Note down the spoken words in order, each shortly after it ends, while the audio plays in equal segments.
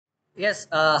Yes.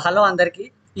 Hello అందరికి.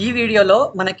 ఈ వీడియోలో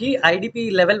మనకి ఐడీపీ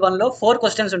లెవెల్ 1లో 4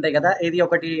 క్వెషన్స్ ఉంటాయి కదా! ఇది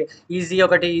ఒకటి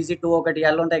ఒకటి ఈజీ 2 ఒకటి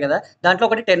అలా ఉంటాయి కదా! దాంట్లో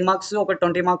ఒకటి 10 మార్క్స్, ఒకటి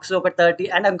 20 మార్క్స్, ఒకటి 30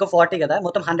 అండ్ ఇంకో 40 కదా!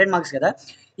 మొత్తం 100 మార్క్స్ కదా!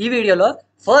 ఈ వీడియోలో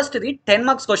ఫస్ట్‌ది 10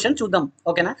 మార్క్స్ క్వెషన్ చూద్దాం.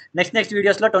 ఓకేనా? నెక్స్ట్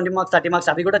వీడియోస్‌లో 20 మార్క్స్, 30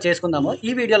 మార్క్స్ అవి కూడా చేసుకుందాము.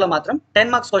 ఈ వీడియోలో మాత్రం 10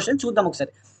 మార్క్స్ క్వెషన్ చూద్దాం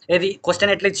ఒకసారి. ఏది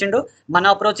క్వెషన్ ఎట్లా ఇచ్చిండు? మన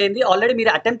అప్రోచ్ ఏంది? ఆల్రెడీ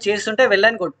మీరు అటెంప్ట్ చేస్తుంటే వెల్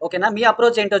అండ్ గుడ్. ఓకేనా? మీ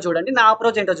అప్రోచ్ ఏంటో చూడండి. నా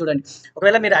అప్రోచ్ ఏంటో చూడండి.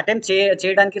 ఒకవేళ మీరు అటెంప్ట్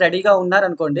చేయడానికి రెడీగా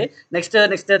ఉన్నారనుకోండి, నెక్స్ట్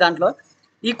దాంట్లో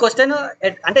ఈ క్వెషన్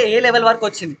అంటే ఏ లెవెల్ వరకు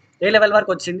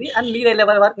వచ్చింది, అండ్ మీరు ఏ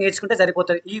లెవెల్ వరకు నేర్చుకుంటే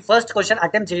సరిపోతుంది ఈ ఫస్ట్ క్వెషన్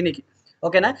అటెంప్ట్ చేయనీకి.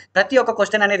 ఓకేనా? ప్రతి ఒక్క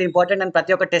క్వెషన్ అనేది ఇంపార్టెంట్ అండ్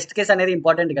ప్రతి ఒక్క టెస్ట్ కేస్ అనేది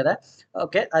ఇంపార్టెంట్ కదా!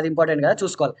 ఓకే, అది ఇంపార్టెంట్ కదా,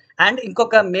 చూసుకోవాలి. అండ్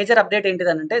ఇంకొక మేజర్ అప్డేట్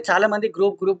ఏంటిదనంటే, చాలా మంది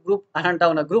గ్రూప్ అని అంటా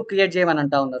ఉన్నారు, గ్రూప్ క్రియేట్ చేయమని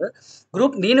అంటా ఉన్నారు.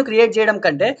 గ్రూప్ నేను క్రియేట్ చేయడం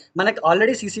కంటే మనకి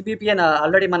ఆల్రెడీ CCBP అని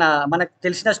ఆల్రెడీ మనకు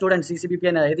తెలిసిన స్టూడెంట్ CCBP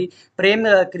అని ఇది ప్రేమ్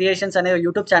క్రియేషన్స్ అనే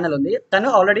యూట్యూబ్ ఛానల్ ఉంది. తను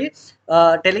ఆల్రెడీ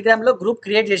టెలిగ్రామ్లో గ్రూప్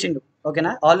క్రియేట్ చేసిండు.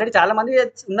 ఓకేనా? ఆల్రెడీ చాలా మంది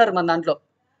ఉన్నారు మన దాంట్లో.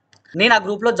 నేను ఆ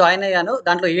గ్రూప్లో జాయిన్ అయ్యాను.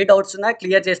 దాంట్లో ఏ డౌట్స్ ఉన్నా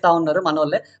క్లియర్ చేస్తా ఉన్నారు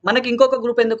మనోళ్ళే. మనకి ఇంకొక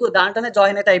గ్రూప్ ఎందుకు, దాంట్లోనే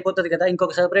జాయిన్ అయితే అయిపోతుంది కదా,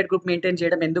 ఇంకొక సెపరేట్ గ్రూప్ మెయింటైన్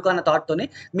చేయడం ఎందుకు అన్న థాట్తోని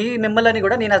మిమ్మల్ని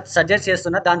కూడా నేను సజెస్ట్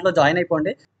చేస్తున్నా, దాంట్లో జాయిన్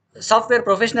అయిపోండి. సాఫ్ట్వేర్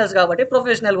ప్రొఫెషనల్స్ కాబట్టి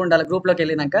ప్రొఫెషనల్గా ఉండాలి గ్రూప్లోకి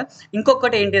వెళ్ళినాక.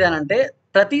 ఇంకొకటి ఏంటిదనంటే,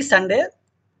 ప్రతి సండే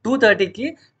 2:30కి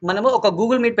మనము ఒక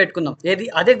గూగుల్ మీట్ పెట్టుకుందాం. ఏది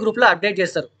అదే గ్రూప్లో అప్డేట్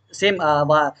చేస్తారు. సేమ్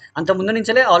అంత ముందు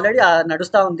నుంచే ఆల్రెడీ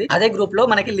నడుస్తూ ఉంది. అదే గ్రూప్లో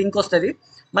మనకి లింక్ వస్తుంది.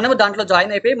 మనము దాంట్లో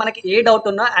జాయిన్ అయిపోయి మనకి ఏ డౌట్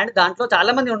ఉన్నా, అండ్ దాంట్లో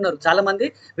చాలా మంది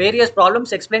వేరియస్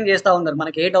ప్రాబ్లమ్స్ ఎక్స్ప్లెయిన్ చేస్తూ ఉన్నారు.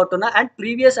 మనకి ఏ డౌట్ ఉన్నా అండ్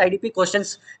ప్రీవియస్ ఐడిపి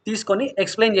క్వశ్చన్స్ తీసుకొని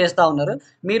ఎక్స్ప్లెయిన్ చేస్తూ ఉన్నారు.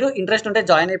 మీరు ఇంట్రెస్ట్ ఉంటే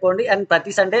జాయిన్ అయిపోండి. అండ్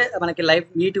ప్రతి సండే మనకి లైవ్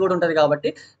మీట్ కూడా ఉంటుంది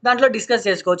కాబట్టి దాంట్లో డిస్కస్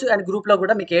చేసుకోవచ్చు. అండ్ గ్రూప్లో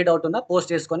కూడా మీకు ఏ డౌట్ ఉన్నా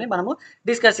పోస్ట్ చేసుకొని మనము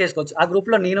డిస్కస్ చేసుకోవచ్చు. ఆ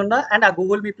గ్రూప్లో నేనున్నా అండ్ ఆ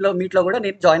గూగుల్ మీట్లో కూడా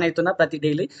నేను జాయిన్ అవుతున్నా ప్రతి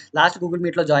డైలీ. లాస్ట్ గూగుల్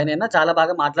మీట్లో జాయిన్ అయినా, చాలా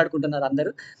బాగా మాట్లాడుకుంటున్నారు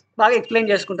అందరూ, బాగా ఎక్స్ప్లెయిన్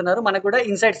చేసుకుంటున్నారు. మనకు కూడా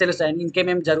ఇన్సైట్స్ తెలుస్తాయి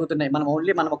ఇంకేమేమి జరుగుతున్నాయి.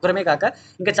 మనం ఒక్కరమే కాక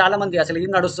ఇంకా చాలా మంది అసలు ఏం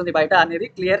నడుస్తుంది బయట అనేది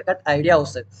క్లియర్ కట్ ఐడియా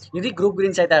వస్తుంది. ఇది గ్రూప్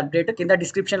గురించి అయితే అప్డేట్. కింద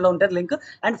డిస్క్రిప్షన్లో ఉంటుంది లింక్,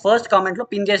 అండ్ ఫస్ట్ కామెంట్లో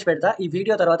పిన్ చేసి పెడతా. ఈ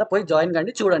వీడియో తర్వాత పోయి జాయిన్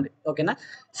కండి, చూడండి. ఓకేనా?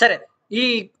 సరే, ఈ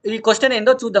ఈ క్వశ్చన్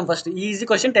ఏందో చూద్దాం. First easy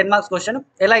question, 10 marks question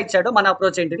ఎలా ఇచ్చాడో, మన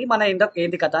అప్రోచ్ ఏంటిది, మన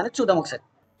ఏంది కథ అని చూద్దాం ఒకసారి.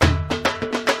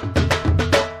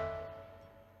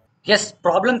 ఎస్,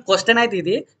 ప్రాబ్లం క్వశ్చన్ అయితే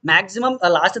ఇది. మాక్సిమం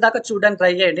లాస్ట్ దాకా చూడడానికి ట్రై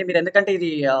చేయండి మీరు, ఎందుకంటే ఇది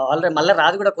ఆల్రెడీ మళ్ళీ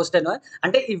రాదు కూడా క్వశ్చన్.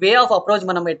 అంటే ఈ వే ఆఫ్ అప్రోచ్,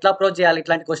 మనం ఎట్లా అప్రోచ్ చేయాలి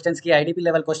ఇట్లాంటి క్వశ్చన్స్కి, ఐడీపీ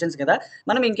లెవెల్ క్వశ్చన్స్ కదా,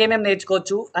 మనం ఇంకేమేమి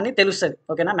నేర్చుకోవచ్చు అని తెలుస్తుంది.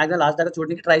 ఓకేనా? మాక్సిమం లాస్ట్ దాకా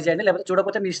చూడడానికి ట్రై చేయండి, లేకపోతే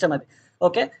చూడకపోతే మీ ఇష్టం అది.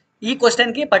 ఓకే, ఈ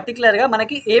క్వశ్చన్కి పర్టికులర్గా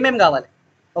మనకి ఏమేమి కావాలి.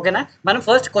 ఓకేనా? మనం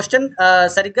ఫస్ట్ క్వశ్చన్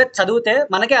సరిగ్గా చదివితే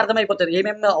మనకే అర్థమైపోతుంది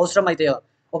ఏమేమి అవసరం అవుతాయో.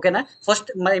 ఓకేనా? ఫస్ట్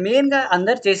మెయిన్గా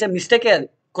అందరు చేసే మిస్టేకే అది,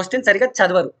 క్వశ్చన్ సరిగ్గా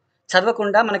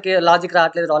చదవకుండా మనకి లాజిక్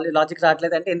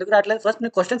రావట్లేదు అంటే ఎందుకు రావట్లేదు, ఫస్ట్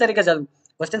నీకు క్వశ్చన్ సరిగ్గా చదువు.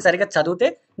 క్వశ్చన్ సరిగ్గా చదివితే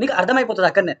నీకు అర్థమైపోతుంది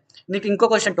అక్కడనే. నీకు ఇంకో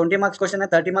question 20 marks question,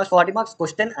 30 marks, 40 marks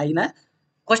question అయినా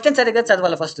క్వశ్చన్ సరిగ్గా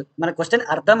చదవాలి ఫస్ట్. మన క్వశ్చన్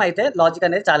అర్థమైతే లాజిక్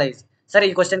అనేది చాలా ఈజీ. సరే,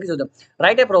 ఈ క్వశ్చన్కి చూద్దాం.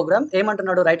 రైట్ ఏ ప్రోగ్రామ్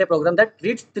ఏమంటున్నాడు, right A programme that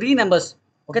reads 3 numbers.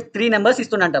 Okay, 3 numbers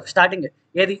ఇస్తుండంట starting.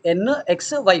 ఏది ఎన్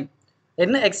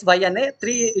ఎక్స్ వై అనే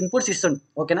 3 ఇన్పుట్స్ ఇస్తుండు.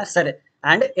 ఓకేనా? సరే,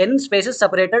 అండ్ ఎన్ స్పేసెస్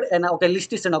సపరేటెడ్ అని ఒక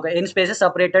లిస్ట్ ఇస్తున్నాడు. ఒక ఎన్ స్పేసెస్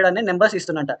సపరేటెడ్ అనే నెంబర్స్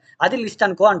ఇస్తున్నట్ట. అది లిస్ట్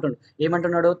అనుకో అంటుండు.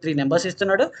 ఏమంటున్నాడు, 3 నెంబర్స్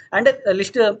ఇస్తున్నాడు అండ్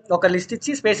ఒక లిస్ట్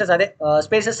ఇచ్చి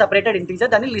స్పేసెస్ సపరేటెడ్ ఇంటీజర్,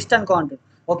 దాన్ని లిస్ట్ అనుకో అంటుండు.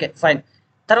 Okay, fine.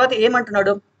 తర్వాత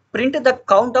ఏమంటున్నాడు, print the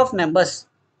count of numbers.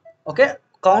 Okay,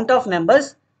 count of numbers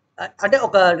అంటే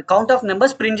ఒక కౌంట్ ఆఫ్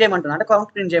నెంబర్స్ ప్రింట్ చేయమంటున్నాడు. అంటే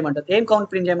కౌంట్ ప్రింట్ చేయమంటారు. ఏం కౌంట్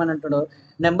ప్రింట్ చేయమని అంటున్నాడు,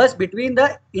 numbers between the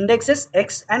indexes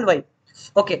X and why.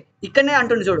 Okay, ఇక్కడనే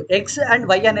అంటుండు చూడు, ఎక్స్ అండ్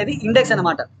వై అనేది ఇండెక్స్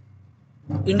అనమాట.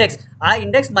 ఇండెక్స్, ఆ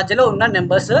ఇండెక్స్ మధ్యలో ఉన్న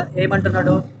నెంబర్స్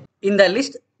ఏమంటున్నాడు, in the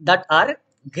list that are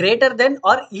greater than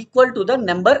are equal to the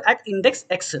number at index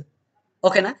X.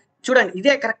 ఓకేనా? చూడండి,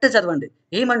 ఇదే కరెక్ట్ చదవండి.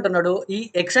 ఏమంటున్నాడు, ఈ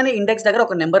ఎక్స్ అనే ఇండెక్స్ దగ్గర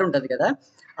ఒక నెంబర్ ఉంటుంది కదా,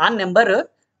 ఆ నెంబర్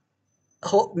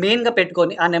మెయిన్గా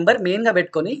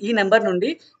పెట్టుకొని ఈ నెంబర్ నుండి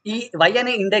ఈ వై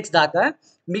అనే ఇండెక్స్ దాకా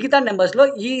మిగతా నెంబర్స్లో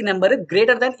ఈ number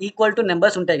greater than equal to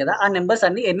numbers ఉంటాయి కదా, ఆ నెంబర్స్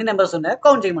అన్ని ఎన్ని నెంబర్స్ ఉన్నాయో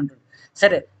కౌంట్ చేయమంటాడు.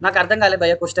 సరే, నాకు అర్థం కాలే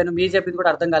భయ్య క్వశ్చన్, మీరు చెప్పింది కూడా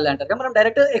అర్థం కాలే అంటారు. మనం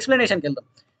డైరెక్ట్ ఎక్స్ప్లెనేషన్కి వెళ్దాం.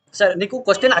 సరే, నీకు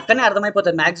క్వశ్చన్ అక్కడనే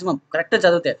అర్థమైపోతుంది మ్యాక్సిమం కరెక్ట్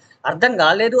చదివితే. అర్థం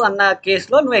కాలేదు అన్న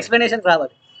కేసులో నువ్వు ఎక్స్ప్లెనేషన్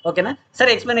రావాలి. ఓకేనా? సరే,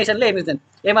 ఎక్స్ప్లెనేషన్లో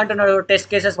ఏమంటున్నాడు, test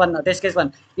case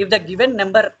 1. If the given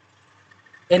number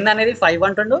ఎన్ అనేది 5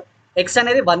 అంటుండు, ఎక్స్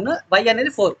అనేది 1, వై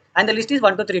అనేది 4 and the list is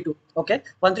 1 2 3 2. Okay,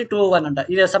 1 3 2 1 అంట.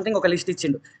 ఇది సంథింగ్ ఒక లిస్ట్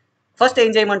ఇచ్చిండు. ఫస్ట్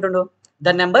ఏం చేయమంటుండు, the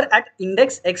number at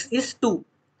index X is 2.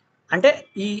 అంటే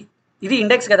ఇది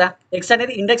ఇండెక్స్ కదా, ఎక్స్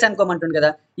అనేది ఇండెక్స్ అనుకోమంటుంది కదా,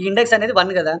 ఈ ఇండెక్స్ అనేది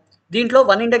 1 కదా, దీంట్లో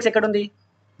 1 ఇండెక్స్ ఎక్కడ ఉంది,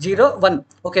 0 1.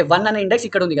 ఓకే, 1 అనే ఇండెక్స్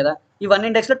ఇక్కడ ఉంది కదా, ఈ 1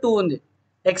 ఇండెక్స్లో 2 ఉంది,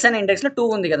 ఎక్స్ అనే ఇండెక్స్లో 2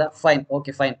 ఉంది కదా, fine.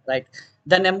 Okay, fine, right.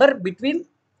 The number between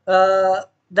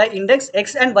the index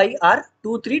X and why are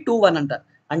 2 3 2 1 అంట.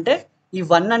 అంటే ఈ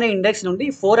 1 అనే ఇండెక్స్ నుండి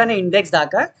 4 అనే ఇండెక్స్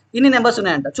దాకా ఇన్ని నెంబర్స్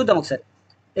ఉన్నాయంట. చూద్దాం ఒకసారి.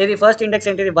 ఏది ఫస్ట్ ఇండెక్స్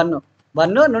ఏంటిది 1.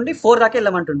 1 నుండి 4 దాకా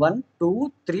వెళ్ళమంటుంది. 1 2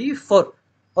 3 4.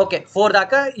 ఓకే 4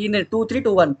 దాకా ఈ 2 3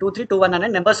 2 1 2 3 2 1 అనే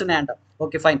నెంబర్స్ ఉన్నాయంట.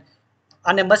 Okay fine.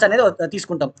 ఆ నెంబర్స్ అనేది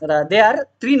తీసుకుంటాం. They are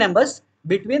 3 numbers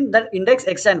between the index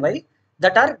X and why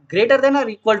that are greater than are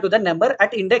equal to the number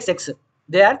at index X.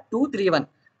 They are 2 3 1.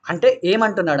 అంటే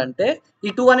ఏమంటున్నాడంటే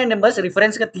ఈ 2 అనే నెంబర్స్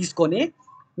రిఫరెన్స్గా తీసుకొని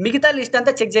మిగతా లిస్ట్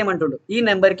అంతా చెక్ చేయమంటుండు. ఈ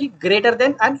నెంబర్కి greater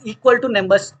than and equal to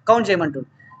numbers count చేయమంటుండు.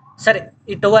 సరే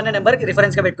ఈ 2 అనే నెంబర్కి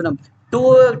రిఫరెన్స్గా పెట్టుకున్నాం.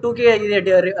 2కి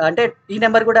అంటే ఈ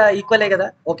నెంబర్ కూడా ఈక్వలే కదా.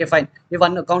 Okay fine. ఈ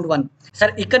 1 కౌంట్ 1.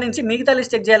 సరే ఇక్కడ నుంచి మిగతా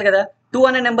లిస్ట్ చెక్ చేయాలి కదా. 2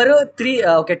 అనే నెంబర్ 3.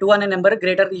 ఓకే 2 అనే నెంబర్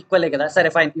గ్రేటర్ ఈక్వలే కదా.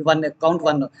 సరే ఫైన్. ఈ 1 కౌంట్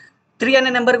 1. 3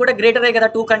 అనే నెంబర్ కూడా గ్రేటరే కదా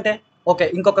 2 కంటే. ఓకే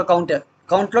ఇంకొక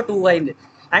కౌంట్లో 2 అయింది.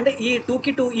 అండ్ ఈ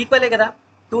 2కి 2 ఈక్వలే కదా.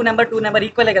 2 నెంబర్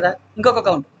ఈక్వలే కదా. ఇంకొక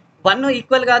కౌంట్ 1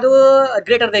 ఈక్వల్ కాదు,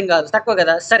 గ్రేటర్ దెన్ కాదు, తక్కువ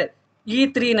కదా. సరే ఈ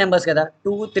 3 నెంబర్స్ కదా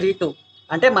 2 3 2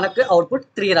 అంటే మనకు అవుట్పుట్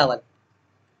 3 రావాలి.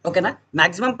 ఓకేనా.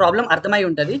 మాక్సిమం ప్రాబ్లం అర్థమై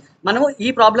ఉంటుంది. మనము ఈ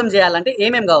ప్రాబ్లం చేయాలంటే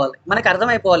ఏమేమి కావాలి మనకు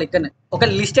అర్థమైపోవాలి. ఇక్కడనే ఒక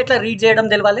లిస్ట్ ఎట్లా రీడ్ చేయడం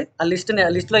తెలియాలి. ఆ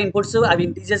లిస్ట్లో ఇన్పుట్స్ అవి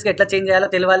ఇంటీజర్స్గా ఎట్లా చేంజ్ చేయాలో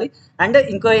తెలియాలి. అండ్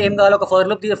ఇంకో ఏం కావాలి, ఒక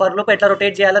ఫర్ లూప్ ఎట్లా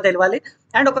రొటేట్ చేయాలో తెలియాలి.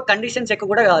 అండ్ ఒక కండిషన్ చెక్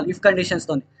కూడా కావాలి, ఇఫ్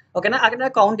కండిషన్స్తో. ఓకేనా.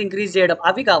 అక్కడ కౌంట్ ఇంక్రీజ్ చేయడం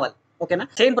అవి కావాలి. ఓకేనా.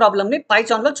 సేమ్ ప్రాబ్లమ్ని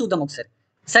పైథాన్లో చూద్దాం ఒకసారి.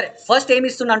 సరే ఫస్ట్ ఏమి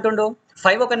ఇస్తుండు అంటుండు.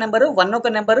 5 ఒక నెంబరు, 1 ఒక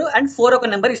నెంబరు అండ్ 4 ఒక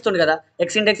నెంబర్ ఇస్తుండు కదా.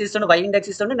 ఎక్స్ ఇండెక్స్ ఇస్తుండు, వై ఇండెక్స్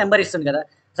ఇస్తుండు, నెంబర్ ఇస్తుంది కదా.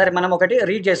 సరే మనం ఒకటి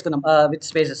రీడ్ చేసుకున్నాం విత్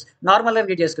స్పేసెస్. నార్మల్గా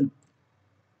రీడ్ చేసుకున్నాం.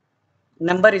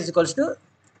 Number is equals to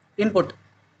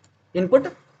input.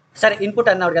 సరే ఇన్పుట్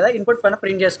అన్నాడు కదా. ఇన్పుట్ పైన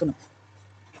ప్రింట్ చేసుకున్నాం.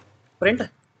 ప్రింట్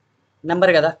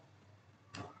నెంబర్ కదా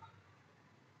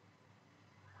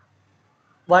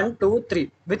 1 2 3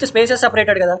 విత్ స్పేసెస్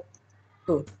సపరేటెడ్ కదా.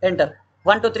 2 ఎంటర్.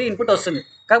 1 2 3 ఇన్పుట్ వస్తుంది.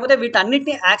 కాకపోతే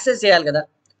వీటన్నిటిని యాక్సెస్ చేయాలి కదా.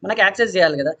 మనకి యాక్సెస్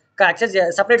చేయాలి కదా.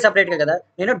 సపరేట్గా కదా.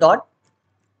 నేను డాట్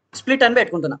స్ప్లిట్ అని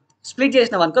పెట్టుకుంటున్నా. స్ప్లిట్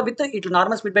చేసిన అనుకో విత్ ఇట్లా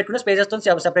నార్మల్ స్ప్లిట్ పెట్టుకుంటే స్పేసెస్తో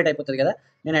సపరేట్ అయిపోతుంది కదా.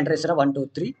 నేను ఎంటర్ చేస్తున్నా 1 2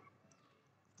 3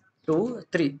 2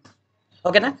 3.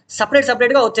 ఓకేనా.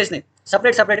 సపరేట్గా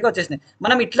వచ్చేసినాయి.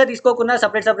 మనం ఇట్లా తీసుకోకుండా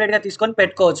సపరేట్గా తీసుకొని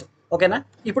పెట్టుకోవచ్చు. ఓకేనా.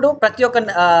 ఇప్పుడు ప్రతి ఒక్క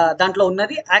దాంట్లో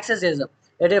ఉన్నది యాక్సెస్ చేద్దాం.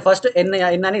 అంటే ఫస్ట్ ఎన్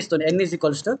అని ఇస్తుంది. ఎన్ is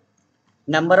equals to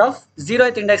number of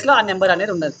 0th ఇండెక్స్లో ఆ నెంబర్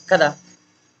అనేది ఉన్నది కదా.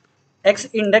 ఎక్స్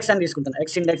ఇండెక్స్ అని తీసుకుంటాను.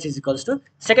 X index is equals to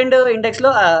second ఇండెక్స్లో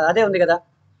అదే ఉంది కదా.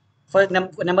 ఫస్ట్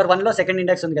నెంబర్ 1లో సెకండ్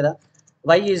ఇండెక్స్ ఉంది కదా.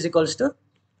 వై ఈజ్ ఈక్వల్స్ టు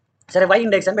సరే వై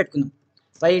ఇండెక్స్ అని పెట్టుకుందాం.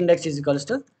 Why index is equals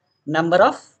to number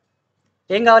of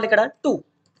ఏం కావాలి ఇక్కడ 2.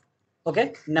 ఓకే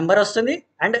నెంబర్ వస్తుంది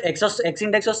అండ్ ఎక్స్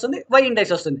ఇండెక్స్ వస్తుంది, వై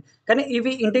ఇండెక్స్ వస్తుంది. కానీ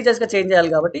ఇవి ఇంటీజర్స్గా చేంజ్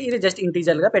చేయాలి కాబట్టి ఇది జస్ట్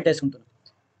ఇంటీజర్గా పెట్టేసుకుంటున్నాం.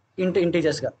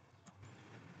 ఇంటీజర్స్గా.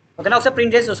 ఓకేనా. ఒకసారి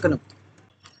ప్రింట్ చేసి చూసుకున్నాం.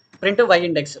 Print why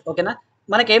index. ఓకేనా.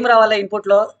 మనకేం రావాలి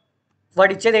ఇన్పుట్లో.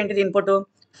 వాడు ఇచ్చేది ఏంటిది ఇన్పుట్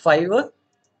 5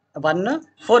 1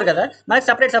 4 కదా. మనకి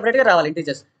సపరేట్గా రావాలి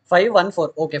ఇంటీజర్స్ 5 1 4.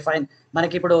 Okay fine.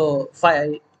 మనకి ఇప్పుడు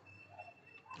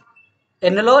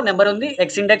ఎన్లో నెంబర్ ఉంది,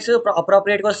 ఎక్స్ ఇండెక్స్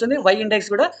అప్రోప్రియేట్గా వస్తుంది, వై ఇండెక్స్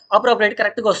కూడా అప్రోప్రియేట్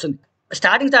కరెక్ట్గా వస్తుంది.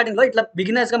 స్టార్టింగ్లో ఇట్లా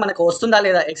బిగినర్స్గా మనకు వస్తుందా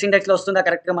లేదా, ఎక్స్ ఇండెక్స్లో వస్తుందా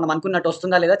కరెక్ట్గా మనం అనుకున్నట్టు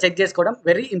వస్తుందా లేదా చెక్ చేసుకోవడం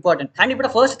వెరీ ఇంపార్టెంట్. అండ్ ఇప్పుడు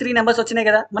ఫస్ట్ 3 నెంబర్స్ వచ్చినాయి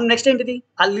కదా. మనం నెక్స్ట్ ఏంటిది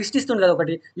ఆ లిస్ట్ ఇస్తుంది కదా.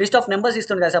 ఒకటి లిస్ట్ ఆఫ్ నెంబర్స్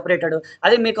ఇస్తుంది కదా సపరేటెడ్.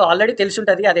 అది మీకు ఆల్రెడీ తెలిసి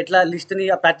ఉంటుంది. అది ఎట్లా లిస్ట్ని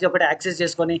ప్రతి ఒక్కటి యాక్సెస్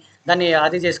చేసుకొని దాన్ని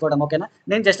అది చేసుకోవడం. ఓకేనా.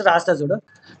 నేను జస్ట్ రాస్తా చూడు.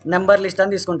 నెంబర్ లిస్ట్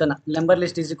అని తీసుకుంటున్నా. Number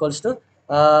list is equals to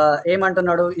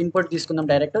ఏమంటున్నాడు ఇన్పుట్ తీసుకుందాం.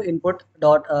 Direct input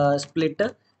dot split.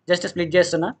 Just split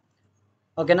చేస్తున్నా.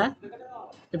 ఓకేనా.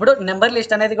 ఇప్పుడు నెంబర్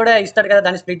లిస్ట్ అనేది కూడా ఇస్తాడు కదా.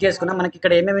 దాన్ని స్ప్లిట్ చేసుకున్నాం. మనకి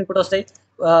ఇక్కడ ఏమేమి ఇన్పుట్ వస్తాయి.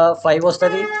 5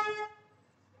 వస్తుంది,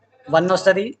 1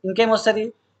 వస్తుంది, ఇంకేం వస్తుంది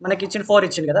మనకి ఇచ్చిన 4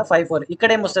 ఇచ్చింది కదా. 5 4. ఇక్కడ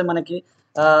ఏమొస్తుంది మనకి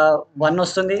 1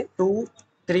 వస్తుంది, 2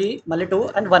 3 మళ్ళీ 2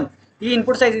 అండ్ 1. ఈ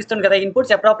ఇన్పుట్ సైజ్ ఇస్తుంది కదా.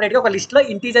 ఇన్పుట్స్ అప్రోప్రియేట్గా ఒక లిస్ట్లో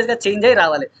ఇంటీజర్స్గా చేంజ్ అయ్యి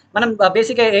రావాలి. మనం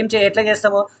బేసిక్గా ఎట్లా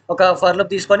చేస్తామో ఒక ఫర్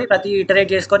లూప్ తీసుకొని ప్రతి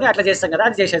ఇటరేట్ చేసుకొని అట్లా చేస్తాం కదా.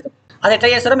 అది చేసేద్దాం. అది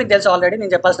ఎట్లా చేస్తారో మీకు తెలుసు ఆల్రెడీ,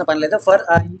 నేను చెప్పాల్సిన పని లేదు.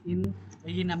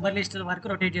 ఈ నెంబర్ లిస్ట్ వరకు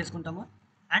రొటేట్ చేసుకుంటాము.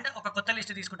 అండ్ ఒక కొత్త లిస్ట్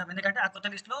తీసుకుంటాం. ఎందుకంటే ఆ కొత్త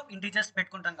లిస్ట్లో ఇంటీజర్స్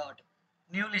పెట్టుకుంటాం కాబట్టి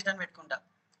న్యూ లిస్ట్ అని పెట్టుకుంటా.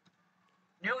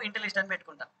 న్యూ ఇంట్ లిస్ట్ అని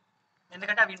పెట్టుకుంటా.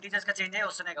 ఎందుకంటే అవి ఇంటీజర్స్గా చేంజ్ అయ్యి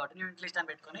వస్తున్నాయి కాబట్టి న్యూ ఇంట్ లిస్ట్ అని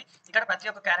పెట్టుకొని ఇక్కడ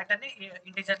ప్రతి ఒక్క క్యారెక్టర్ని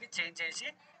ఇంటీజర్కి చేంజ్ చేసి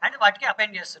అండ్ వాటికి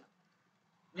అపెండ్ చేస్తున్నాం.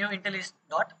 న్యూ ఇంట్ list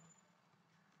dot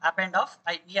append of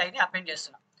ఐని append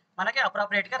చేస్తున్నా. మనకి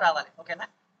అప్రోప్రియేట్గా రావాలి. ఓకేనా.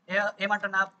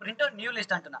 ఏమంటున్నా ప్రింట్ న్యూ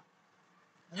లిస్ట్ అంటున్నా.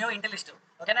 న్యూ ఇంట్ లిస్ట్.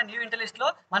 ఓకేనా. న్యూ ఇంట్ లిస్ట్లో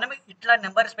మనం ఇట్లా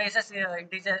నెంబర్ స్పేసెస్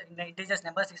ఇంటీజర్స్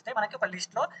నెంబర్స్ ఇస్తే మనకి ఒక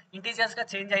లిస్ట్లో ఇంటీజర్స్గా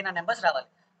చేంజ్ అయిన నెంబర్స్ రావాలి.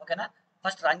 ఓకేనా.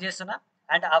 ఫస్ట్ రన్ చేస్తున్నా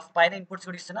అండ్ ఆ పైన ఇన్పుట్స్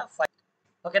కూడా ఇస్తున్నా.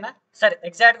 ఓకేనా. సరే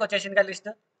ఎగ్జాక్ట్గా వచ్చేసిందిగా లిస్ట్.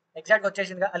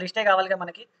 ఆ లిస్టే కావాలిగా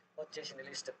మనకి. వచ్చేసింది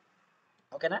లిస్ట్.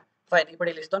 ఓకేనా. ఫైన్. ఇప్పుడు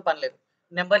ఈ లిస్ట్తో పని లేదు.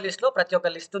 నెంబర్ లిస్ట్లో ప్రతి ఒక్క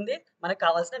లిస్ట్ ఉంది. మనకు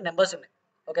కావాల్సిన నెంబర్స్ ఉన్నాయి.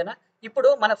 ఓకేనా. ఇప్పుడు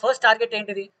మన ఫస్ట్ టార్గెట్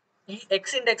ఏంటిది ఈ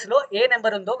ఎక్స్ ఇండెక్స్లో ఏ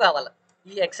నెంబర్ ఉందో కావాలి.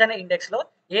 ఈ ఎక్స్ అనే ఇండెక్స్లో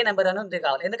ఏ నెంబర్ అని ఉంది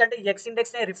కావాలి. ఎందుకంటే ఈ ఎక్స్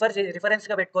ఇండెక్స్ని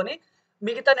రిఫరెన్స్గా పెట్టుకొని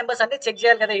మిగతా నెంబర్స్ అన్ని చెక్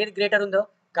చేయాలి కదా, ఏది గ్రేటర్ ఉందో.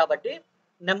 కాబట్టి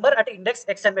నెంబర్ అట్ ఇండెక్స్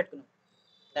ఎక్స్ అని పెట్టుకున్నాం.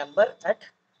 నెంబర్ అట్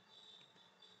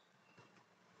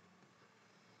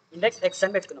ఇండెక్స్ ఎక్స్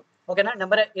అని పెట్టుకున్నాం. ఓకేనా.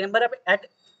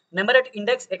 నెంబర్ అట్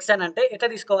ఇండెక్స్ ఎక్స్ అని అంటే ఎట్లా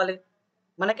తీసుకోవాలి,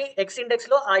 మనకి ఎక్స్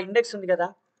ఇండెక్స్లో ఆ ఇండెక్స్ ఉంది కదా,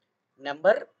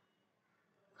 నెంబర్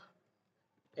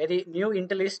ఇది న్యూ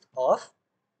ఇంట్ లిస్ట్ ఆఫ్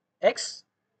ఎక్స్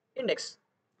ఇండెక్స్,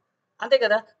 అంతే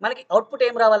కదా. మనకి అవుట్పుట్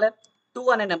ఏం రావాలి, 2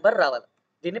 అనే నెంబర్ రావాలి.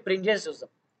 దీన్ని ప్రింట్ చేసి చూద్దాం.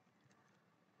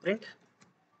 Print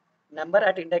number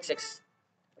at index X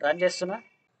run చేస్తున్నా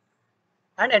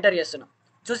అండ్ ఎంటర్ చేస్తున్నా.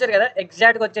 చూసారు కదా,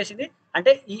 ఎగ్జాక్ట్గా వచ్చేసింది.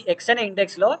 అంటే ఈ ఎక్స్ అనే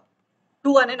ఇండెక్స్లో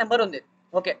 2 అనే నెంబర్ ఉంది.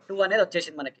 ఓకే, 2 అనేది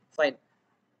వచ్చేసింది మనకి. ఫైన్.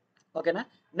 ఓకేనా.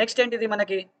 నెక్స్ట్ ఏంటిది,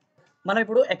 మనకి మనం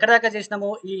ఇప్పుడు ఎక్కడ దాకా చేసినాము,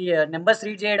 ఈ నెంబర్స్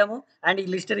రీడ్ చేయడము అండ్ ఈ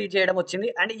లిస్ట్ రీడ్ చేయడం వచ్చింది,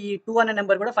 అండ్ ఈ 2 అనే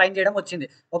నెంబర్ కూడా ఫైండ్ చేయడం వచ్చింది.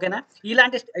 ఓకేనా.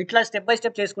 ఇట్లా స్టెప్ బై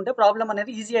స్టెప్ చేసుకుంటే ప్రాబ్లం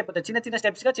అనేది ఈజీ అయిపోతుంది. చిన్న చిన్న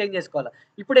స్టెప్స్గా చేంజ్ చేసుకోవాలి.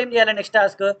 ఇప్పుడు ఏం చేయాలి, next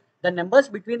task, the numbers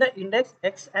between the index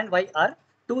X and why are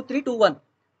 2 3 2 1.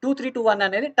 2 3 2 1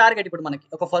 అనేది టార్గెట్. ఇప్పుడు మనకి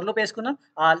ఒక ఫర్ లూప్ వేసుకున్నాం,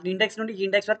 ఆ ఇండెక్స్ నుండి ఈ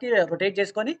ఇండెక్స్ వరకు రొటేట్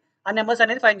చేసుకొని ఆ నెంబర్స్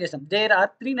అనేది ఫైండ్ చేస్తాం. There are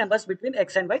 3 numbers between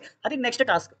X and why. అది నెక్స్ట్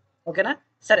టాస్క్. ఓకేనా.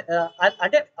 సరే,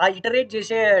 అంటే ఆ ఇటరేట్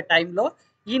చేసే టైంలో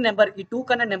ఈ నెంబర్, ఈ 2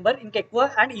 కన్నా నెంబర్ ఇంకెక్కువ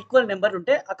అండ్ ఈక్వల్ నెంబర్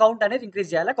ఉంటే అకౌంట్ అనేది ఇంక్రీజ్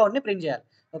చేయాలి, అకౌంట్ని ప్రింట్ చేయాలి.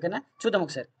 ఓకేనా. చూద్దాం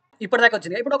ఒకసారి. ఇప్పటిదాకా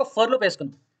వచ్చింది. ఇప్పుడు ఒక ఫర్ లూప్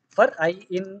వేసుకున్నాం. For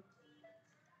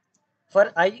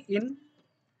I in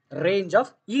range of,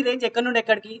 ఈ రేంజ్ ఎక్కడి నుండి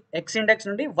ఎక్కడికి, ఎక్స్ ఇండెక్స్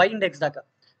నుండి వై ఇండెక్స్ దాకా.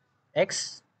 X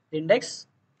index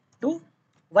to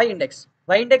why index.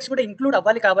 Why index కూడా ఇంక్లూడ్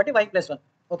అవ్వాలి కాబట్టి y+1.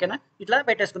 ఓకేనా. ఇట్లా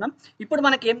పెట్టేసుకున్నాం. ఇప్పుడు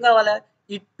మనకి ఏం కావాలా,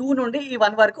 ఈ 2 నుండి ఈ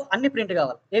 1 వరకు అన్ని ప్రింట్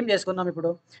కావాలి. ఏం చేసుకున్నాం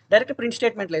ఇప్పుడు, డైరెక్ట్ ప్రింట్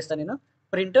స్టేట్మెంట్లో ఇస్తాను నేను.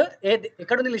 ప్రింట్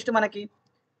ఎక్కడుంది లిస్ట్, మనకి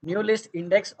new list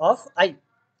index of I.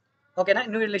 ఓకేనా.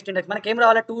 న్యూ లిస్ట్ ఇండెక్స్ మనకి ఏం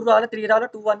రావాలా, 2 రావాలా, 3 రావాలా,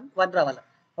 2 1 1 రావాలా.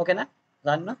 ఓకేనా.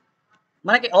 రన్.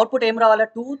 మనకి అవుట్పుట్ ఏం రావాలా,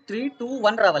 2 3 2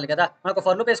 1 రావాలి కదా. మనకు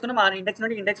ఫర్ లూప్ వేసుకున్నాం, ఆ ఇండెక్స్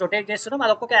నుండి ఇండెక్స్ రొటేట్ చేస్తున్నాం,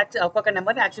 అది ఒక్కొక్క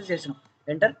నెంబర్ని యాక్సెస్ చేస్తున్నాం.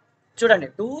 ఎంటర్. చూడండి,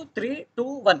 2 3 2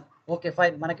 1. ఓకే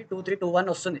ఫైన్, మనకి 2 3 2 1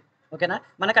 వస్తుంది. ఓకేనా.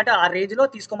 మనకంటే ఆ రేంజ్లో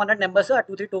తీసుకోమన్న నెంబర్స్ ఆ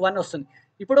 2 3 2 1 వస్తుంది.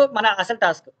 ఇప్పుడు మన అసలు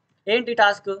టాస్క్ ఏంటి,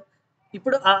 టాస్క్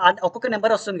ఇప్పుడు ఒక్కొక్క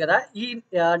నెంబర్ వస్తుంది కదా, ఈ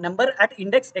నెంబర్ అట్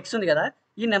ఇండెక్స్ ఎక్స్ ఉంది కదా,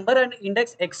 ఈ నెంబర్ అండ్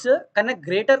ఇండెక్స్ ఎక్స్ కన్నా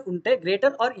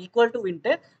గ్రేటర్ ఆర్ ఈక్వల్ టు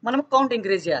ఉంటే మనం కౌంట్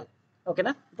ఇంక్రీజ్ చేయాలి.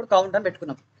 ఓకేనా. ఇప్పుడు కౌంట్ అని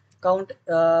పెట్టుకున్నాం. Count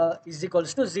is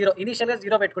equals to 0. ఇనీషియల్గా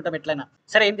 0 పెట్టుకుంటాం ఎట్లయినా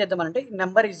సరే. ఏం చేద్దామంటే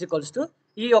నెంబర్ ఈజ్ ఈక్వల్స్ టు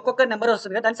ఈ ఒక్కొక్క నెంబర్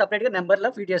వస్తుంది కదా, దాన్ని సపరేట్గా నెంబర్లో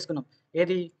ఫీడ్ చేసుకున్నాం.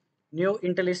 ఏది, న్యూ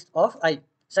ఇంట్ లిస్ట్ ఆఫ్ ఐ.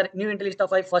 సరే, న్యూ ఇంట్ లిస్ట్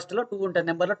ఆఫ్ ఐ ఫస్ట్లో 2 ఉంటుంది,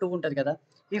 నెంబర్లో 2 ఉంటుంది కదా.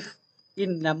 ఇఫ్ ఈ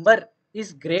number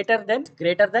is greater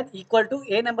than equal to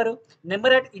A number,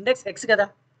 number at index X కదా,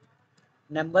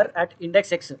 నెంబర్ అట్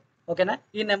ఇండెక్స్ ఎక్స్. ఓకేనా.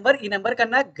 ఈ నెంబర్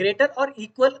కన్నా గ్రేటర్ ఆర్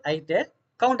ఈక్వల్ అయితే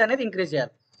కౌంట్ అనేది ఇంక్రీజ్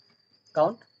చేయాలి.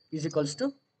 Count is equals to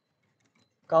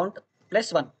count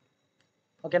 +1.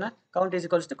 ఓకేనా. Count is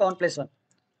equals to count +1.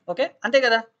 Okay, అంతే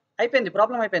కదా, అయిపోయింది,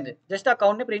 ప్రాబ్లం అయిపోయింది. జస్ట్ ఆ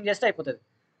కౌంట్ని ప్రింట్ చేస్తే అయిపోతుంది.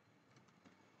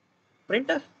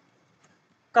 Print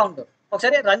count.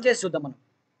 ఒకసారి రన్ చేసి చూద్దాం మనం.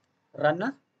 రన్.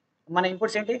 మన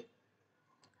ఇన్పుట్స్ ఏంటి,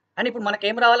 అండ్ ఇప్పుడు మనకి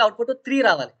ఏం రావాలి, అవుట్పుట్ 3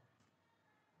 రావాలి.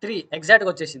 3 ఎగ్జాక్ట్గా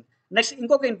వచ్చేసింది. నెక్స్ట్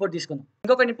ఇంకొక ఇన్పుట్ తీసుకుందాం.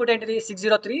 ఇంకొక ఇన్పుట్ ఏంటిది,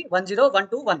 603 10 1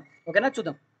 2 1. ఓకేనా.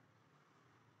 చూద్దాం.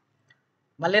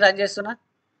 మళ్ళీ రన్ చేస్తున్నా,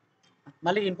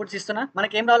 మళ్ళీ ఇన్పుట్స్ ఇస్తున్నా,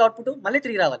 మనకి ఏం రావాలి, అవుట్పుట్ మళ్ళీ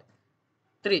 3 రావాలి.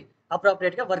 3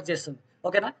 అప్రోప్రియేట్గా వర్క్ చేస్తుంది.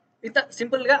 ఓకేనా. ఇంత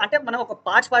సింపుల్గా, అంటే మనం ఒక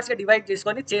పార్ట్స్గా డివైడ్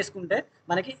చేసుకుంటే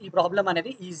మనకి ఈ ప్రాబ్లం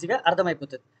అనేది ఈజీగా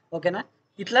అర్థమైపోతుంది. ఓకేనా.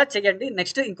 ఇట్లా చేయండి.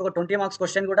 నెక్స్ట్ ఇంకొక 20 మార్క్స్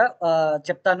క్వశ్చన్ కూడా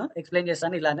చెప్తాను, ఎక్స్ప్లెయిన్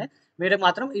చేస్తాను. ఇలానే మీరు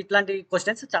మాత్రం ఇట్లాంటి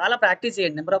క్వశ్చన్స్ చాలా ప్రాక్టీస్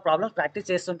చేయండి. నెంబర్ ఆఫ్ ప్రాబ్లమ్స్ ప్రాక్టీస్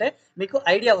చేస్తుంటే మీకు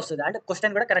ఐడియా వస్తుంది. అండ్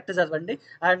క్వశ్చన్ కూడా కరెక్ట్ చదవండి.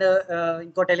 అండ్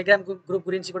ఇంకో టెలిగ్రామ్ గ్రూప్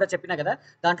గురించి కూడా చెప్పినా కదా,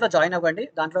 దాంట్లో జాయిన్ అవ్వండి.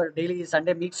 దాంట్లో డైలీ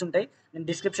సండే మీట్స్ ఉంటాయి. నేను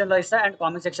డిస్క్రిప్షన్లో ఇస్తాను అండ్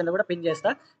కామెంట్ సెక్షన్లో కూడా పిన్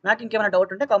చేస్తాను. నాకు ఇంకేమైనా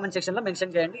డౌట్ ఉంటే కామెంట్ సెక్షన్లో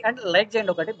మెన్షన్ చేయండి. అండ్ లైక్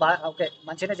చేయండి ఒకటి. ఓకే,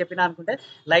 మంచిగానే చెప్పినా అనుకుంటే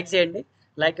లైక్ చేయండి.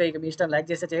 ఇక మీ ఇష్టం, లైక్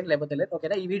చేస్తే చేయండి, లేకపోతే లేదు.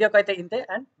 ఓకేనా. ఈ వీడియోకి అయితే ఇంతే,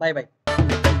 అండ్ బై బై.